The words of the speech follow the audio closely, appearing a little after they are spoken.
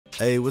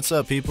Hey, what's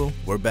up people?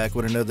 We're back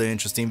with another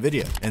interesting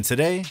video, and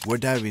today we're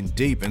diving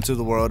deep into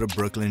the world of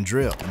Brooklyn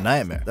drill, a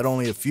nightmare that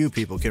only a few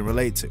people can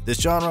relate to. This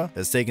genre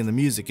has taken the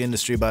music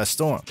industry by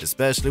storm,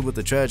 especially with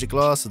the tragic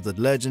loss of the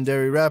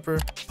legendary rapper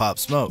Pop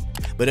Smoke.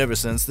 But ever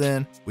since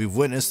then, we've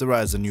witnessed the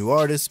rise of new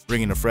artists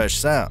bringing a fresh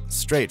sound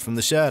straight from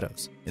the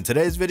shadows. In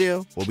today's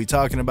video, we'll be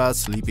talking about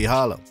Sleepy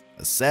Hallow,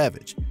 a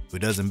savage who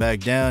doesn't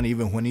back down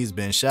even when he's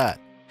been shot.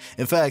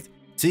 In fact,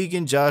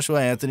 Tegan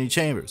Joshua Anthony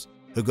Chambers,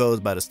 who goes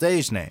by the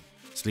stage name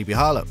Sleepy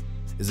Hallow,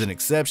 is an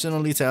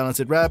exceptionally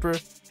talented rapper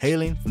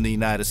hailing from the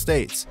United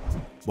States.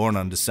 Born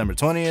on December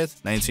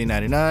 20th,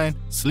 1999,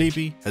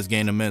 Sleepy has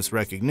gained immense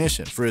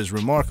recognition for his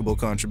remarkable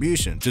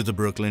contribution to the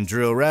Brooklyn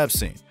drill rap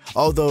scene.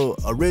 Although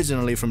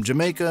originally from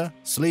Jamaica,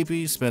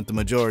 Sleepy spent the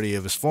majority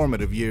of his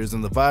formative years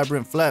in the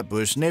vibrant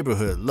Flatbush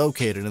neighborhood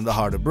located in the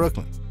heart of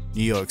Brooklyn,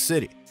 New York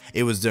City.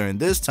 It was during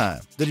this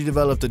time that he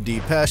developed a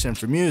deep passion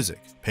for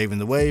music, paving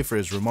the way for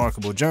his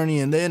remarkable journey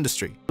in the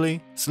industry.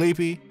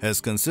 Sleepy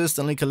has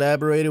consistently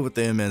collaborated with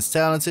the immense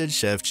talented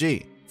Chef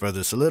G,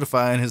 further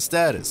solidifying his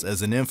status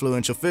as an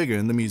influential figure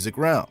in the music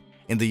realm.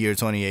 In the year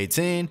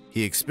 2018,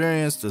 he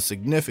experienced a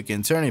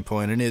significant turning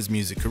point in his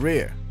music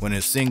career when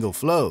his single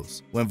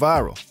Flows went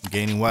viral,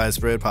 gaining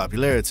widespread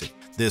popularity.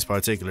 This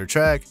particular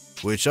track,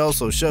 which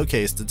also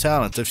showcased the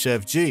talent of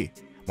Chef G,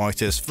 marked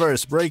his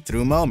first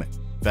breakthrough moment.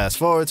 Fast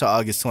forward to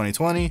August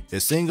 2020,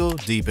 his single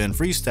Deep End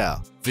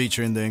Freestyle,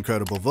 featuring the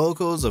incredible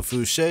vocals of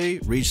Fouché,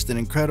 reached an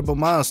incredible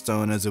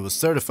milestone as it was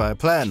certified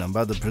platinum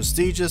by the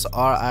prestigious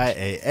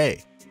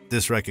RIAA.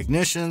 This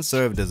recognition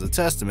served as a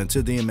testament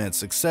to the immense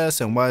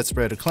success and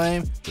widespread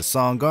acclaim the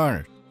song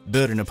garnered.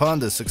 Building upon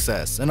this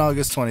success, in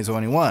August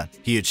 2021,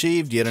 he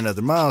achieved yet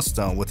another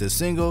milestone with his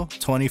single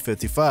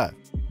 2055.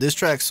 This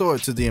track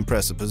soared to the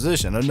impressive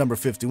position of number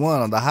 51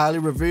 on the highly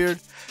revered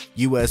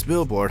US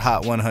Billboard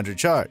Hot 100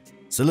 chart,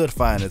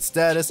 solidifying its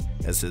status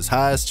as his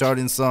highest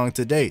charting song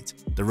to date.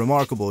 The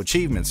remarkable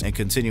achievements and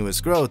continuous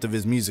growth of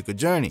his musical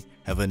journey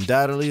have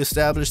undoubtedly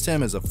established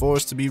him as a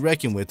force to be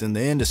reckoned with in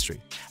the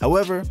industry.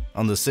 However,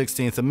 on the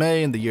 16th of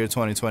May in the year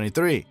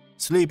 2023,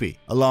 Sleepy,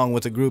 along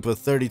with a group of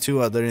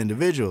 32 other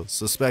individuals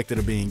suspected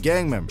of being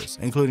gang members,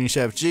 including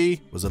Chef G,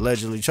 was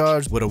allegedly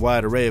charged with a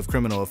wide array of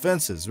criminal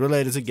offenses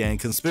related to gang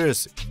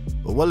conspiracy.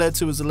 But what led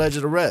to his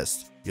alleged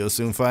arrest? You'll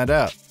soon find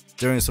out.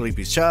 During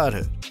Sleepy's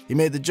childhood, he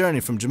made the journey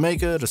from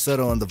Jamaica to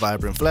settle in the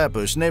vibrant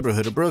Flatbush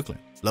neighborhood of Brooklyn,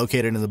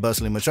 located in the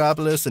bustling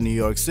metropolis of New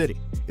York City.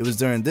 It was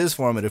during this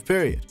formative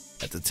period,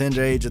 at the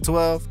tender age of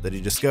 12, that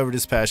he discovered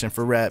his passion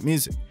for rap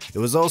music. It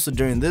was also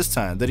during this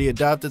time that he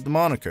adopted the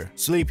moniker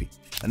Sleepy,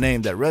 a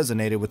name that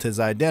resonated with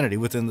his identity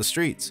within the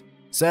streets.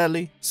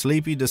 Sadly,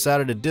 Sleepy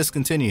decided to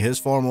discontinue his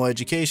formal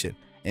education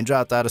and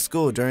dropped out of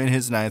school during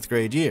his 9th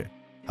grade year.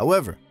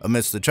 However,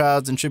 amidst the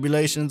trials and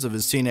tribulations of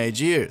his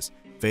teenage years,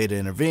 fate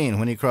intervened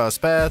when he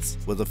crossed paths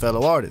with a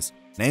fellow artist,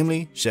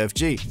 namely Chef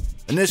G.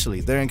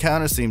 Initially, their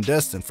encounter seemed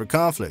destined for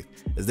conflict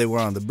as they were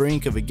on the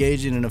brink of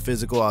engaging in a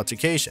physical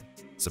altercation.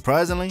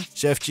 Surprisingly,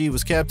 Chef G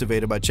was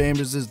captivated by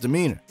Chambers'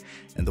 demeanor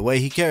and the way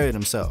he carried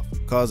himself,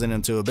 causing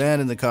him to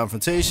abandon the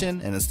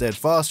confrontation and instead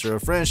foster a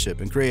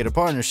friendship and create a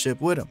partnership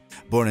with him.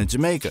 Born in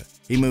Jamaica,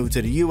 he moved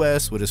to the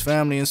US with his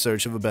family in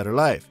search of a better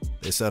life.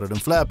 They settled in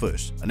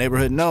Flatbush, a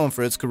neighborhood known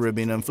for its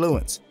Caribbean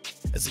influence.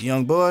 As a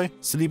young boy,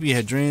 Sleepy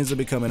had dreams of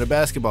becoming a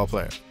basketball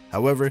player.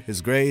 However,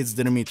 his grades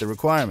didn't meet the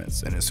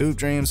requirements and his hoop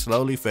dreams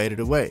slowly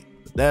faded away.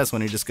 But that's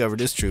when he discovered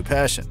his true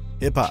passion,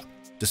 hip-hop.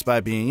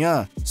 Despite being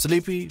young,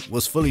 Sleepy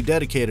was fully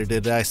dedicated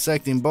to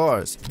dissecting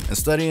bars and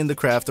studying the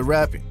craft of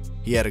rapping.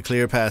 He had a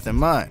clear path in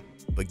mind,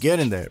 but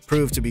getting there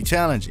proved to be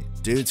challenging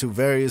due to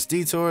various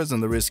detours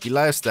and the risky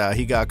lifestyle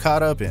he got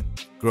caught up in.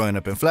 Growing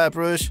up in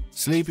Flatbush,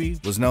 Sleepy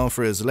was known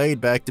for his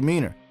laid-back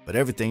demeanor, but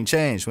everything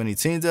changed when he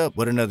teamed up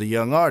with another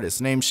young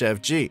artist named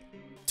Chef G.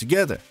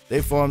 Together,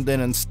 they formed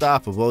an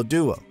unstoppable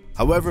duo.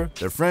 However,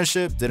 their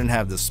friendship didn't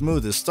have the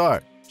smoothest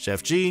start.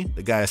 Chef G,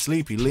 the guy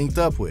Sleepy linked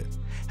up with,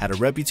 had a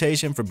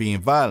reputation for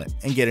being violent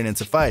and getting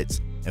into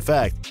fights. In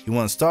fact, he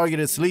once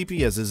targeted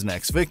Sleepy as his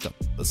next victim,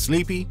 but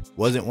Sleepy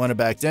wasn't one to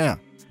back down.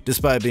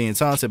 Despite being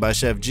taunted by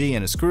Chef G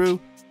and his crew,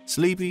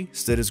 Sleepy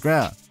stood his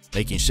ground,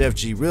 making Chef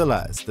G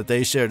realize that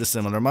they shared a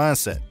similar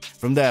mindset.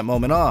 From that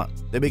moment on,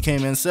 they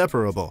became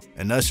inseparable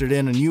and ushered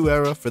in a new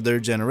era for their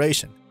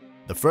generation.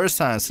 The first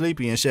time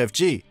Sleepy and Chef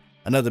G,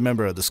 another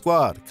member of the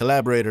squad,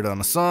 collaborated on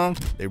a song,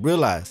 they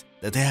realized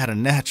that they had a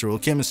natural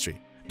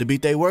chemistry. The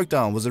beat they worked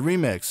on was a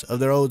remix of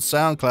their old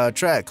SoundCloud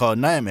track called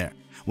Nightmare.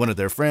 One of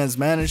their friends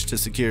managed to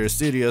secure a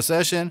studio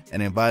session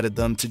and invited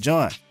them to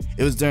join.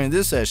 It was during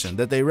this session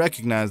that they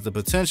recognized the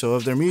potential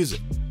of their music.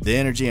 The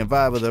energy and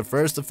vibe of their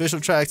first official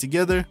track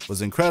together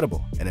was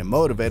incredible, and it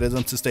motivated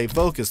them to stay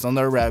focused on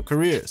their rap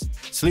careers.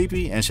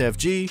 Sleepy and Chef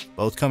G,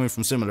 both coming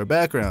from similar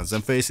backgrounds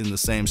and facing the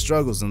same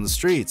struggles in the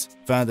streets,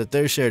 found that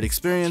their shared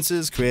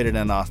experiences created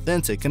an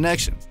authentic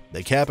connection.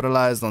 They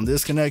capitalized on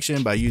this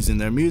connection by using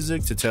their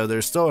music to tell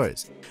their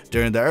stories.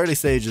 During the early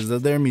stages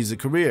of their music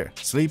career,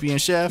 Sleepy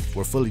and Chef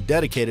were fully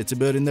dedicated to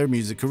building their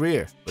music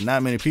career, but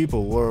not many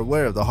people were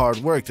aware of the hard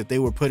work that they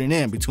were putting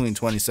in between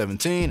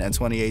 2017 and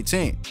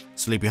 2018.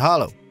 Sleepy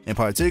Hallow, in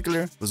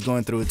particular, was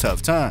going through a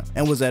tough time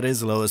and was at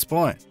his lowest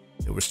point.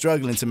 They were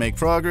struggling to make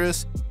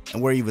progress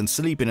and were even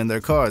sleeping in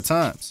their car at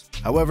times.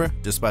 However,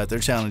 despite their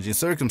challenging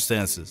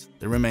circumstances,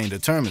 they remained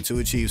determined to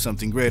achieve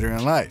something greater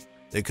in life.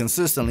 They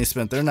consistently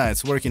spent their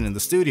nights working in the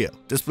studio,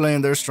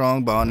 displaying their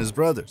strong bond as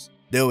brothers.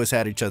 They always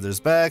had each other's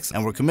backs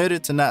and were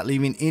committed to not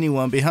leaving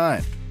anyone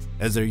behind.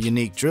 As their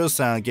unique drill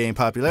sound gained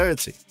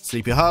popularity,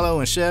 Sleepy Hallow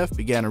and Chef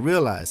began to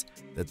realize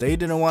that they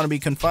didn't want to be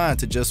confined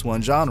to just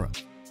one genre.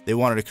 They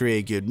wanted to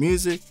create good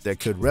music that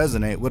could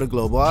resonate with a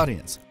global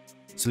audience.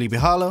 Sleepy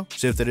Hallow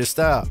shifted his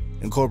style,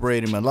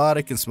 incorporating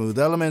melodic and smooth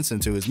elements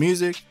into his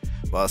music,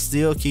 while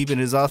still keeping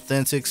his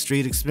authentic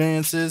street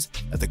experiences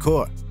at the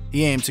core.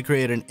 He aimed to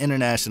create an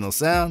international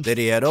sound that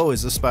he had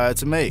always aspired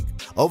to make.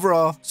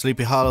 Overall,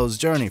 Sleepy Hallow's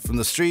journey from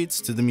the streets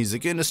to the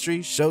music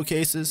industry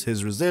showcases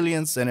his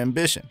resilience and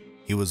ambition.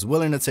 He was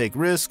willing to take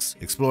risks,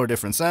 explore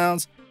different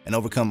sounds, and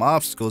overcome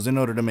obstacles in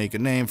order to make a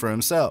name for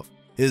himself.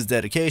 His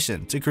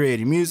dedication to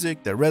creating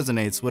music that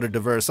resonates with a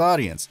diverse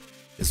audience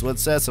is what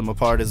sets him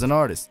apart as an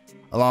artist.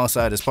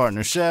 Alongside his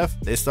partner Chef,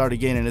 they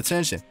started gaining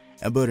attention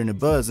and building a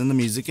buzz in the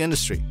music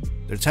industry.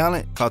 Their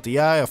talent caught the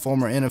eye of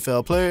former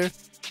NFL player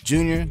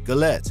Junior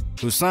Gillette,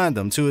 who signed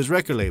them to his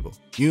record label,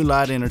 New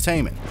Light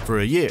Entertainment, for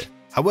a year.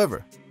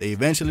 However, they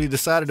eventually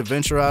decided to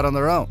venture out on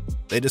their own.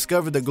 They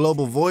discovered their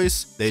global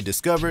voice, and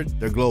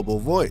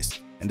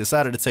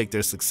decided to take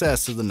their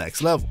success to the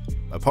next level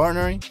by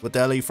partnering with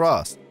L.E.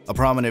 Frost, a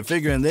prominent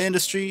figure in the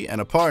industry and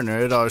a partner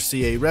at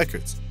RCA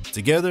Records.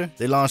 Together,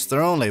 they launched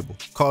their own label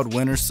called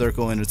Winner's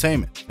Circle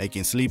Entertainment,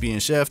 making Sleepy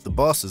and Chef the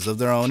bosses of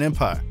their own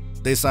empire.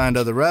 They signed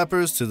other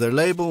rappers to their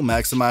label,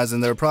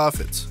 maximizing their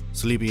profits.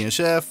 Sleepy and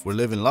Chef were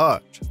living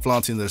large,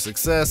 flaunting their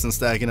success and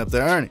stacking up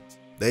their earnings.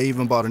 They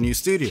even bought a new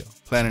studio,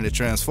 planning to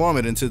transform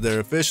it into their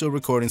official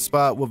recording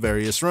spot with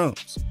various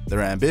rooms.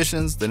 Their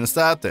ambitions didn't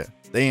stop there.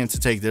 They aimed to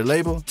take their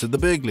label to the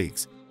big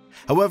leagues.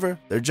 However,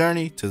 their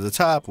journey to the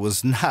top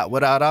was not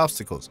without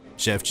obstacles.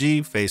 Chef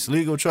G faced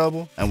legal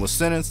trouble and was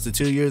sentenced to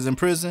 2 years in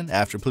prison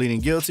after pleading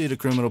guilty to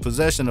criminal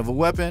possession of a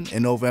weapon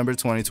in November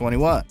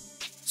 2021.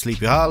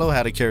 Sleepy Hallow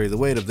had to carry the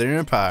weight of their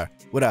empire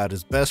without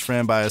his best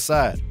friend by his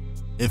side.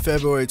 In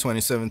February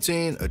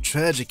 2017, a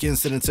tragic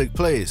incident took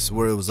place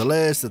where it was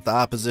alleged that the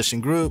opposition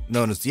group,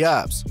 known as the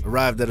Ops,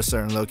 arrived at a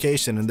certain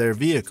location in their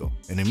vehicle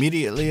and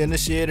immediately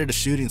initiated a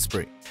shooting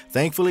spree.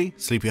 Thankfully,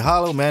 Sleepy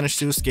Hallow managed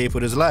to escape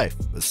with his life,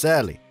 but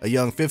sadly, a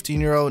young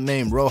 15-year-old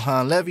named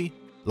Rohan Levy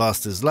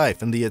lost his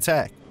life in the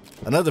attack.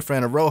 Another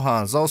friend of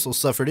Rohan's also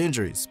suffered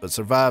injuries but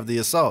survived the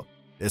assault.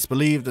 It's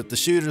believed that the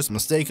shooters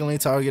mistakenly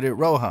targeted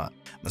Rohan,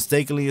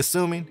 mistakenly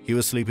assuming he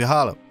was Sleepy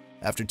Hallow.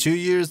 After 2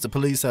 years, the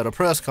police had a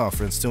press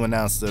conference to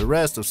announce the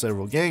arrest of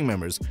several gang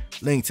members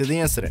linked to the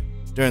incident.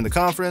 During the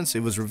conference, it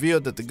was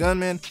revealed that the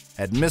gunman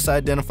had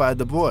misidentified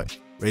the boy,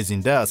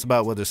 raising doubts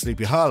about whether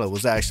Sleepy Hallow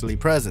was actually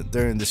present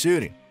during the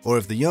shooting, or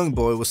if the young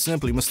boy was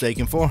simply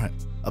mistaken for him.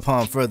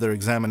 Upon further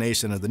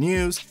examination of the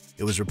news,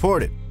 it was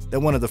reported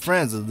that one of the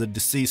friends of the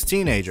deceased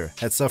teenager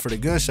had suffered a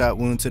gunshot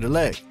wound to the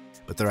leg,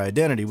 but their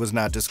identity was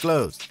not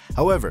disclosed.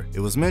 However,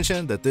 it was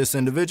mentioned that this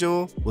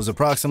individual was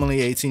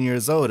approximately 18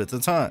 years old at the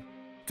time.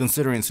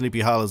 Considering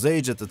Sleepy Hallow's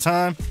age at the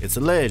time, it's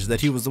alleged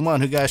that he was the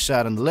one who got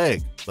shot in the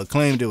leg, but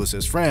claimed it was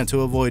his friend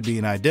to avoid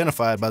being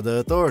identified by the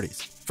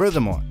authorities.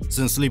 Furthermore,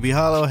 since Sleepy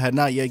Hallow had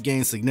not yet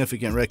gained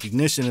significant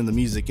recognition in the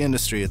music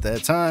industry at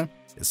that time,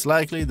 it's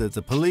likely that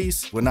the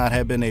police would not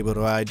have been able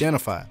to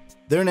identify him.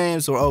 Their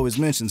names were always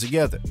mentioned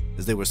together,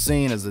 as they were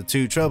seen as the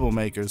two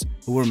troublemakers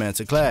who were meant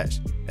to clash.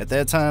 At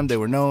that time, they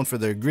were known for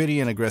their gritty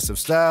and aggressive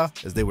style,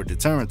 as they were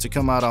determined to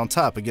come out on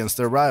top against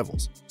their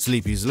rivals.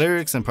 Sleepy's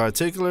lyrics, in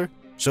particular,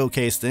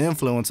 showcased the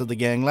influence of the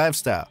gang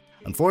lifestyle.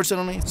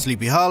 Unfortunately,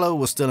 Sleepy Hallow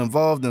was still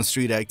involved in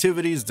street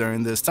activities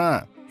during this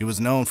time. He was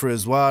known for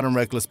his wild and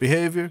reckless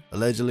behavior,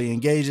 allegedly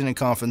engaging in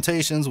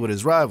confrontations with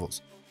his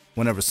rivals.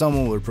 Whenever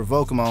someone would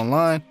provoke him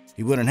online,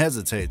 he wouldn't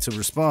hesitate to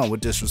respond with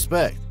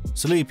disrespect.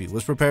 Sleepy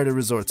was prepared to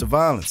resort to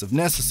violence if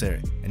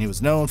necessary, and he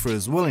was known for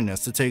his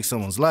willingness to take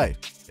someone's life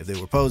if they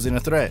were posing a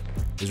threat.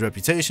 His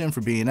reputation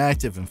for being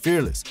active and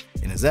fearless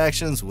in his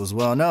actions was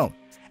well known,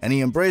 and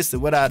he embraced it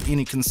without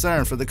any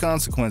concern for the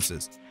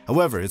consequences.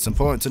 However, it's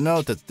important to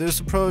note that this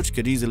approach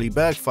could easily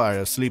backfire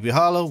if Sleepy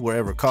Hallow were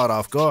ever caught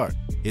off guard.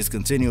 His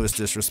continuous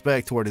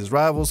disrespect toward his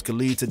rivals could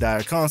lead to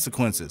dire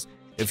consequences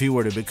if he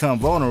were to become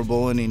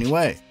vulnerable in any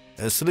way.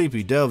 As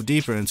Sleepy delved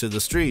deeper into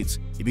the streets,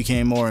 he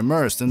became more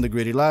immersed in the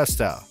gritty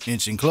lifestyle,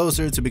 inching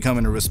closer to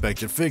becoming a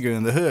respected figure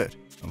in the hood.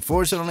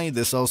 Unfortunately,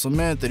 this also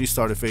meant that he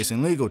started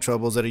facing legal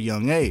troubles at a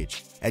young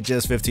age. At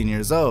just 15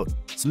 years old,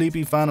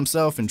 Sleepy found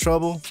himself in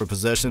trouble for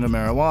possession of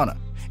marijuana.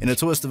 In a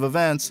twist of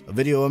events, a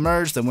video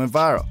emerged that went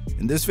viral.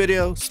 In this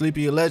video,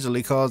 Sleepy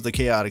allegedly caused a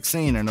chaotic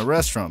scene in a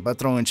restaurant by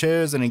throwing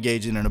chairs and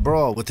engaging in a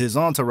brawl with his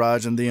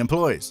entourage and the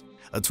employees.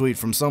 A tweet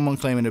from someone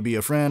claiming to be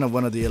a friend of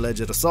one of the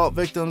alleged assault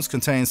victims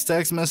contains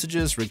text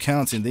messages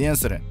recounting the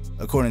incident.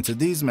 According to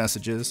these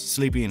messages,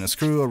 Sleepy and his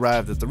crew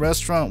arrived at the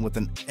restaurant with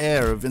an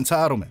air of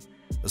entitlement,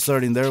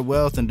 asserting their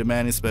wealth and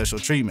demanding special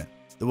treatment.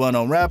 The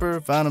well-known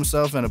rapper found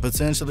himself in a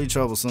potentially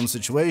troublesome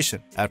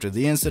situation after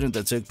the incident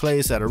that took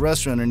place at a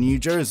restaurant in New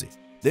Jersey.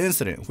 The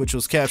incident, which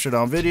was captured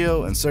on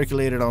video and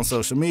circulated on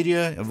social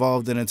media,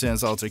 involved an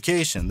intense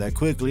altercation that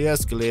quickly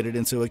escalated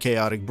into a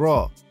chaotic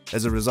brawl.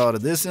 As a result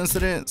of this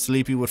incident,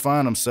 Sleepy would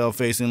find himself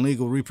facing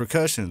legal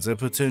repercussions and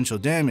potential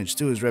damage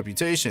to his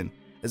reputation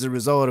as a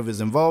result of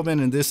his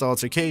involvement in this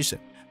altercation.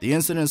 The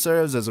incident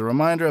serves as a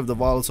reminder of the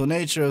volatile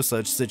nature of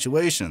such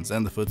situations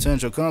and the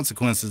potential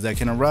consequences that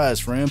can arise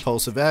for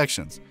impulsive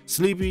actions.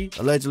 Sleepy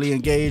allegedly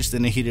engaged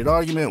in a heated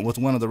argument with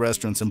one of the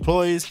restaurant's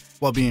employees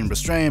while being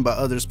restrained by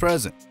others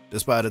present.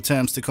 Despite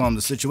attempts to calm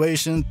the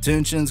situation,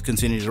 tensions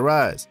continue to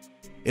rise.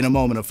 In a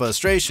moment of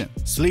frustration,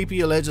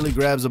 Sleepy allegedly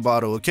grabs a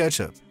bottle of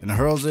ketchup and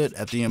hurls it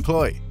at the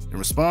employee. In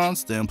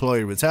response, the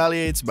employee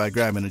retaliates by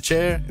grabbing a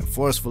chair and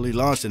forcefully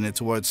launching it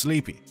towards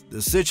Sleepy.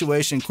 The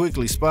situation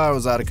quickly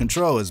spirals out of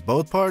control as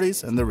both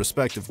parties and their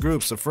respective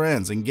groups of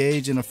friends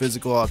engage in a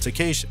physical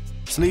altercation.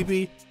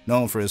 Sleepy,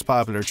 known for his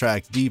popular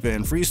track Deep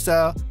End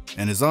Freestyle,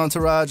 and his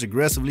entourage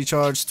aggressively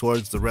charged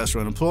towards the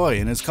restaurant employee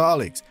and his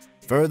colleagues,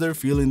 further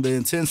fueling the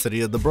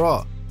intensity of the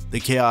brawl. The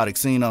chaotic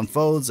scene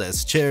unfolds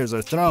as chairs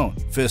are thrown,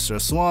 fists are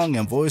swung,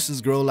 and voices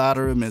grow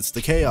louder amidst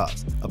the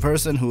chaos. A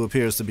person who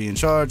appears to be in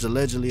charge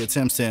allegedly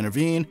attempts to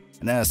intervene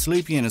and asks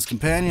Sleepy and his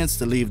companions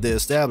to leave the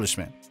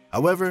establishment.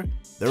 However,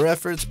 their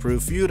efforts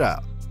prove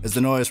futile, as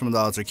the noise from the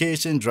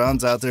altercation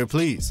drowns out their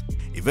pleas.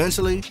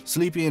 Eventually,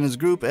 Sleepy and his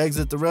group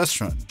exit the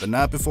restaurant, but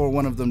not before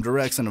one of them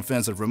directs an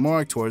offensive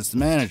remark towards the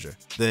manager.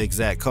 The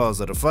exact cause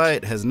of the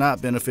fight has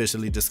not been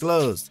officially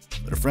disclosed,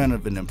 but a friend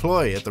of an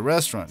employee at the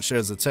restaurant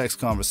shares a text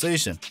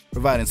conversation,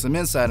 providing some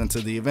insight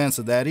into the events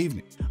of that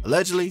evening.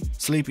 Allegedly,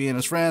 Sleepy and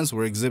his friends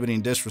were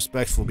exhibiting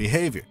disrespectful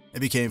behavior and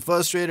became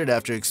frustrated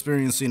after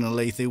experiencing a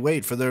lengthy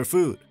wait for their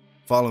food.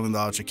 Following the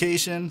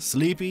altercation,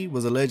 Sleepy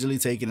was allegedly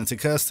taken into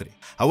custody.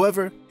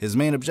 However, his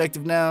main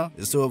objective now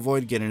is to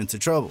avoid getting into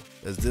trouble,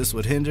 as this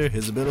would hinder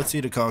his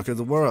ability to conquer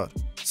the world.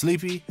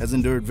 Sleepy has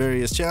endured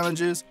various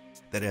challenges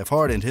that have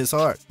hardened his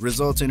heart,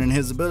 resulting in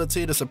his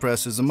ability to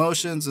suppress his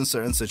emotions in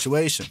certain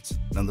situations.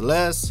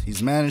 Nonetheless,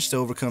 he's managed to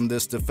overcome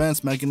this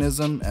defense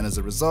mechanism, and as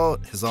a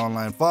result, his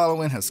online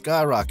following has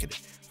skyrocketed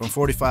from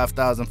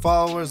 45,000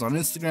 followers on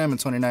Instagram in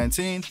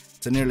 2019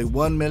 to nearly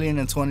 1 million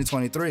in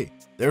 2023.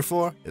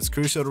 Therefore, it's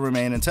crucial to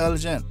remain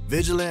intelligent,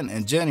 vigilant,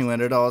 and genuine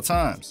at all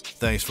times.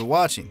 Thanks for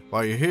watching.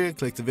 While you're here,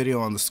 click the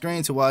video on the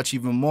screen to watch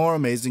even more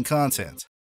amazing content.